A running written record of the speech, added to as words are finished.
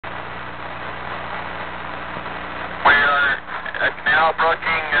now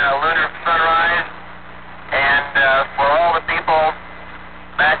approaching lunar sunrise, and for all the people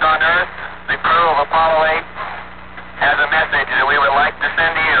back on Earth, the crew of Apollo 8 has a message that we would like to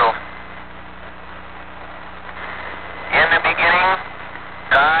send to you. In the beginning,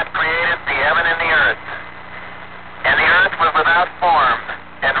 God created the heaven and the earth, and the earth was without form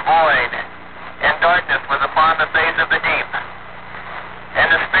and void, and darkness was upon the face of the deep.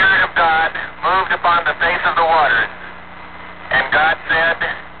 And the Spirit of God moved upon the face of the waters. And God said,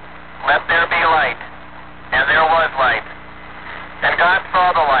 "Let there be light." And there was light. And God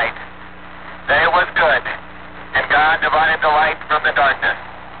saw the light, that it was good. And God divided the light from the darkness.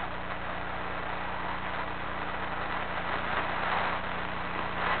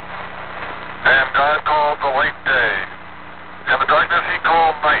 And God called the light day, and the darkness he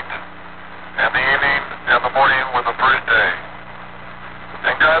called night, and the evening and the morning were the first day.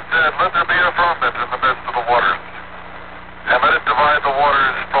 And God said, "Let there be a firmament in the midst of the waters, and let it divide the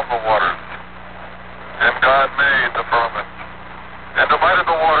waters from the waters." And God made the firmament, and divided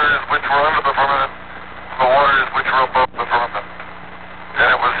the waters which were under the firmament from the waters which were above the firmament.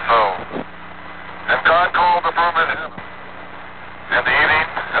 And it was so. And God called the firmament heaven, and the evening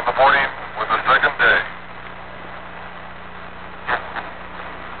and the morning were the second day.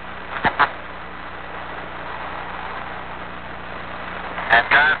 And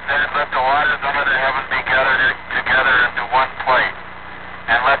God said, "Let the waters under the heaven be gathered together into one place,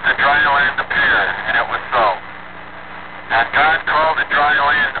 and let the dry land appear." And it was so. And God called the dry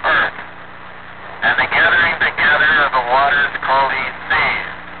land earth, and the gathering together of the waters called he seas.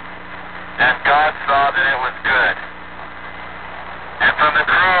 And God saw that it was